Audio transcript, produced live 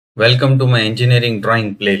Welcome to my engineering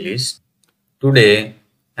drawing playlist. Today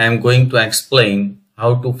I am going to explain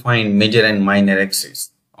how to find major and minor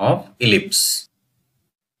axes of ellipse.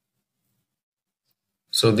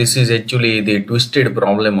 So this is actually the twisted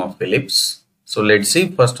problem of ellipse. So let's see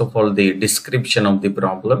first of all the description of the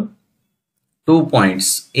problem. Two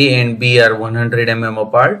points A and B are 100 mm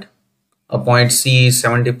apart. A point C is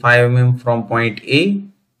 75 mm from point A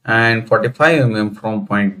and 45 mm from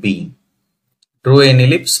point B. Draw an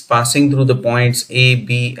ellipse passing through the points A,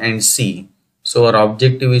 B and C. So our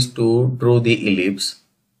objective is to draw the ellipse,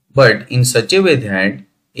 but in such a way that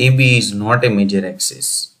AB is not a major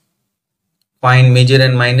axis. Find major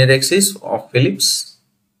and minor axis of ellipse.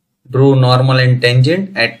 Draw normal and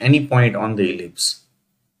tangent at any point on the ellipse.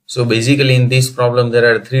 So basically in this problem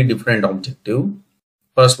there are three different objectives.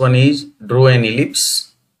 First one is draw an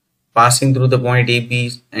ellipse passing through the point A,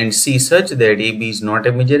 B and C such that AB is not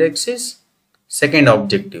a major axis. Second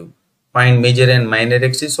objective, find major and minor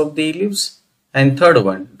axis of the ellipse. And third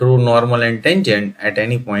one, draw normal and tangent at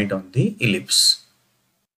any point on the ellipse.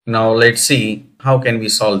 Now let's see how can we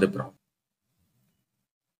solve the problem.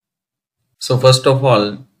 So first of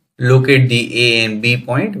all, locate the A and B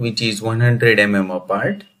point which is 100 mm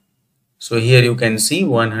apart. So here you can see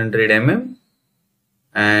 100 mm,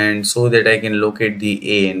 and so that I can locate the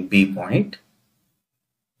A and B point.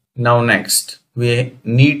 Now next, we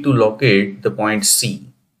need to locate the point C,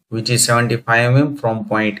 which is 75 mm from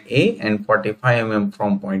point A and 45 mm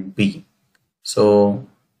from point B. So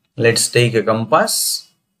let's take a compass,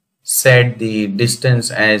 set the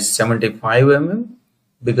distance as 75 mm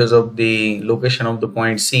because of the location of the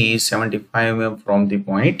point C is 75 mm from the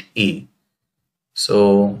point A.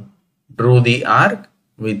 So draw the arc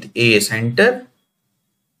with A center.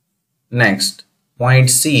 Next, point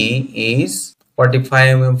C is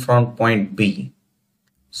 45 mm from point B.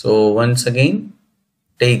 So once again,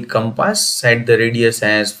 take compass, set the radius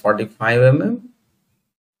as 45 mm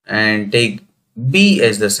and take B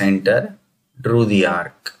as the center, draw the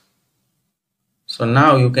arc. So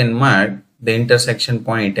now you can mark the intersection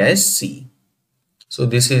point as C. So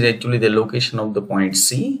this is actually the location of the point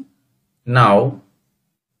C. Now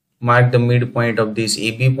mark the midpoint of this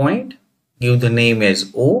AB point, give the name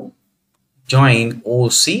as O, join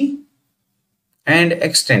OC and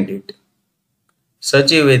extend it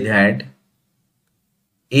such a way that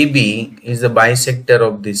AB is the bisector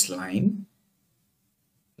of this line.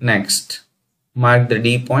 Next, mark the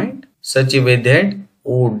D point such a way that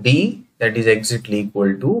OD, that is exactly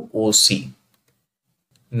equal to OC.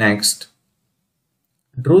 Next,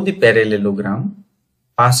 draw the parallelogram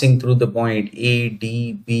passing through the point A,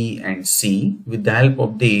 D, B and C with the help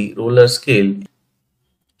of the roller scale.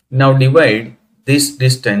 Now divide this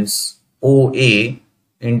distance OA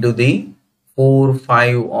into the 4,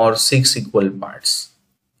 5 or 6 equal parts.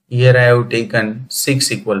 Here I have taken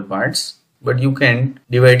 6 equal parts, but you can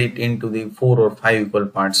divide it into the 4 or 5 equal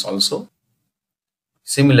parts also.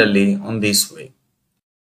 Similarly on this way.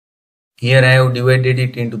 Here I have divided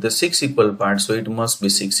it into the 6 equal parts, so it must be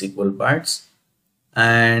 6 equal parts.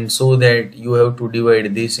 And so that you have to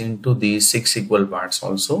divide this into the 6 equal parts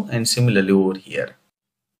also, and similarly over here.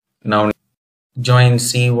 Now join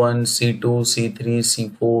C1, C2, C3,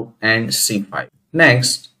 C4 and C5.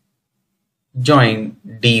 Next, join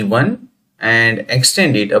D1 and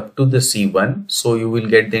extend it up to the C1. So you will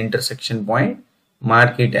get the intersection point.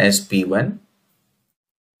 Mark it as P1.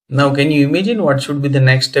 Now can you imagine what should be the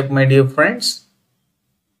next step, my dear friends?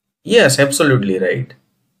 Yes, absolutely right.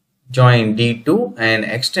 Join D2 and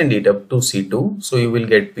extend it up to C2. So you will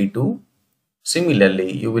get P2.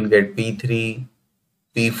 Similarly, you will get P3,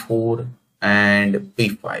 P4 and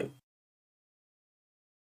P5.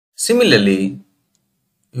 Similarly,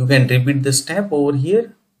 you can repeat the step over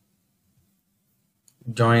here.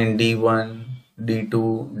 Join D1, D2,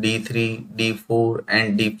 D3, D4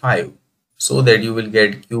 and D5 so that you will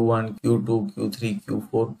get Q1, Q2, Q3,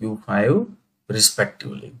 Q4, Q5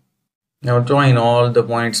 respectively. Now join all the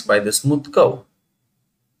points by the smooth curve.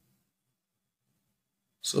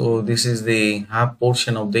 So this is the half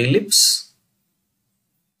portion of the ellipse.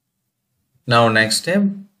 Now next step,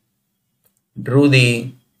 draw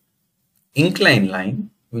the inclined line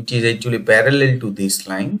which is actually parallel to this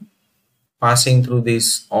line passing through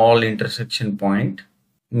this all intersection point,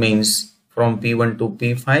 means from P1 to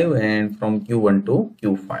P5 and from Q1 to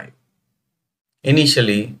Q5.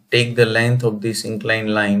 Initially take the length of this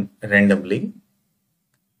inclined line randomly.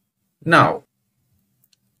 Now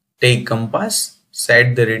take compass,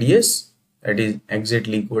 set the radius that is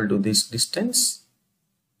exactly equal to this distance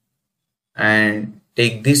and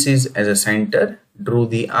take this as a center, draw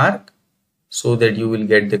the arc so that you will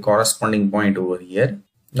get the corresponding point over here.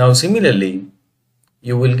 Now similarly,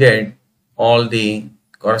 you will get all the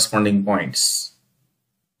corresponding points.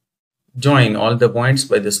 Join all the points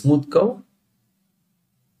by the smooth curve.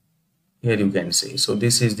 Here you can see. So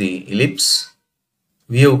this is the ellipse.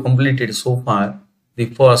 We have completed so far the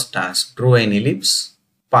first task, draw an ellipse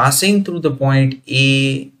passing through the point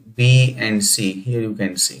A, B and C. Here you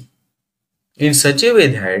can see. In such a way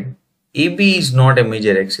that AB is not a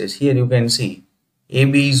major axis. Here you can see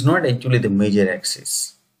AB is not actually the major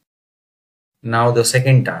axis. Now the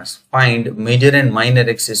second task, find major and minor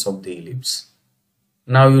axis of the ellipse.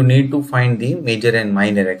 Now you need to find the major and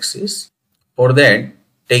minor axis. For that,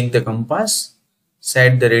 take the compass,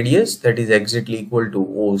 set the radius that is exactly equal to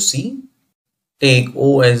OC. Take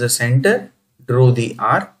O as the center, draw the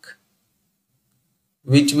arc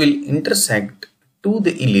which will intersect to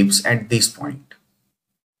the ellipse at this point.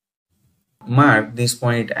 Mark this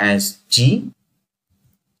point as G.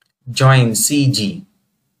 Join CG.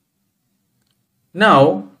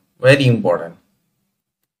 Now, very important.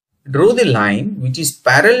 Draw the line which is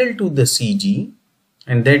parallel to the CG,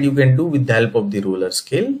 and that you can do with the help of the ruler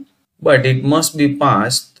scale, but it must be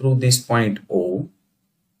passed through this point O.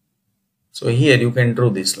 So here you can draw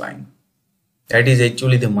this line. That is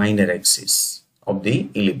actually the minor axis of the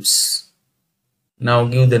ellipse. Now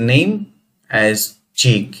give the name as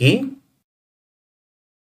JK.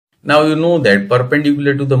 Now you know that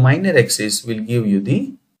perpendicular to the minor axis will give you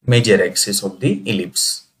the major axis of the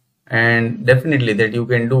ellipse, and definitely that you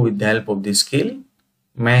can do with the help of the scale.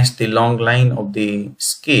 Match the long line of the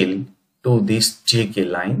scale to this JK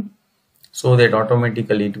line, so that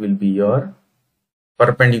automatically it will be your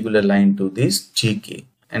perpendicular line to this JK,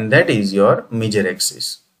 and that is your major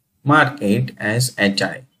axis. Mark it as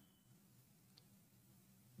HI.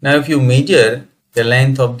 Now if you measure the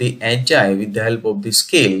length of the HI with the help of the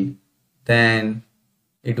scale, then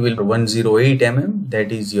it will be 108 mm,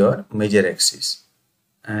 that is your major axis,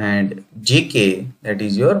 and JK, that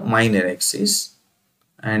is your minor axis,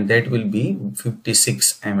 and that will be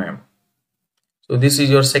 56 mm. So this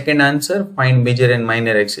is your second answer, find major and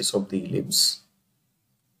minor axis of the ellipse.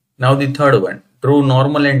 Now the third one, draw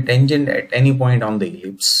normal and tangent at any point on the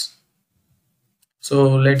ellipse.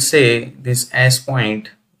 So let's say this S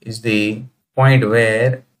point is the point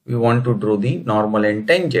where we want to draw the normal and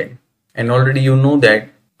tangent, and already you know that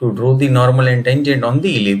to draw the normal and tangent on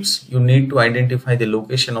the ellipse, you need to identify the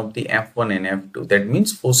location of the F1 and F2, that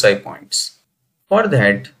means foci points. For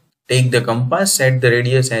that, take the compass, set the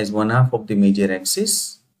radius as 1/2 of the major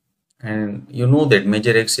axis, and you know that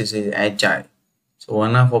major axis is HI. So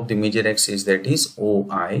 1/2 of the major axis, that is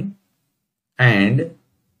OI, and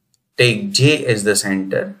take J as the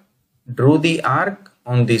center. Draw the arc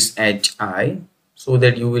on this HI so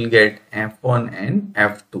that you will get F1 and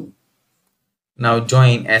F2. Now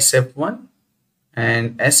join SF1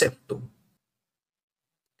 and SF2.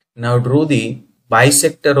 Now draw the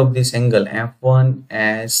bisector of this angle F1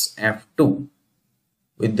 as F2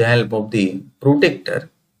 with the help of the protractor,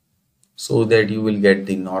 so that you will get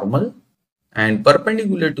the normal, and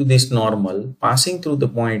perpendicular to this normal passing through the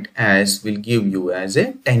point S will give you as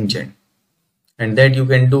a tangent, and that you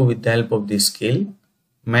can do with the help of the scale.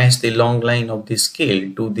 Match the long line of the scale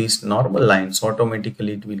to this normal line, so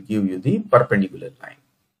automatically it will give you the perpendicular line.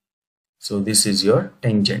 So this is your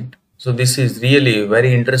tangent. So this is really a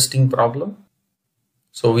very interesting problem.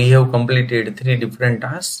 So we have completed 3 different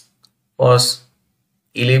tasks. First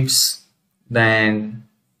ellipse, then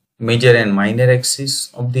major and minor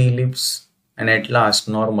axis of the ellipse, and at last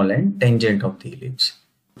normal and tangent of the ellipse.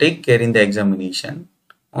 Take care in the examination.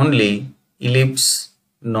 Only ellipse,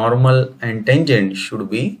 normal and tangent should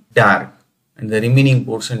be dark, and the remaining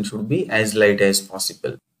portion should be as light as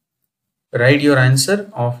possible. Write your answer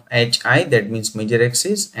of HI, that means major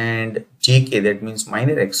axis, and JK, that means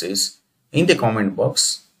minor axis, in the comment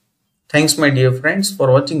box. Thanks my dear friends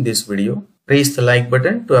for watching this video. Press the like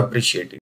button to appreciate it.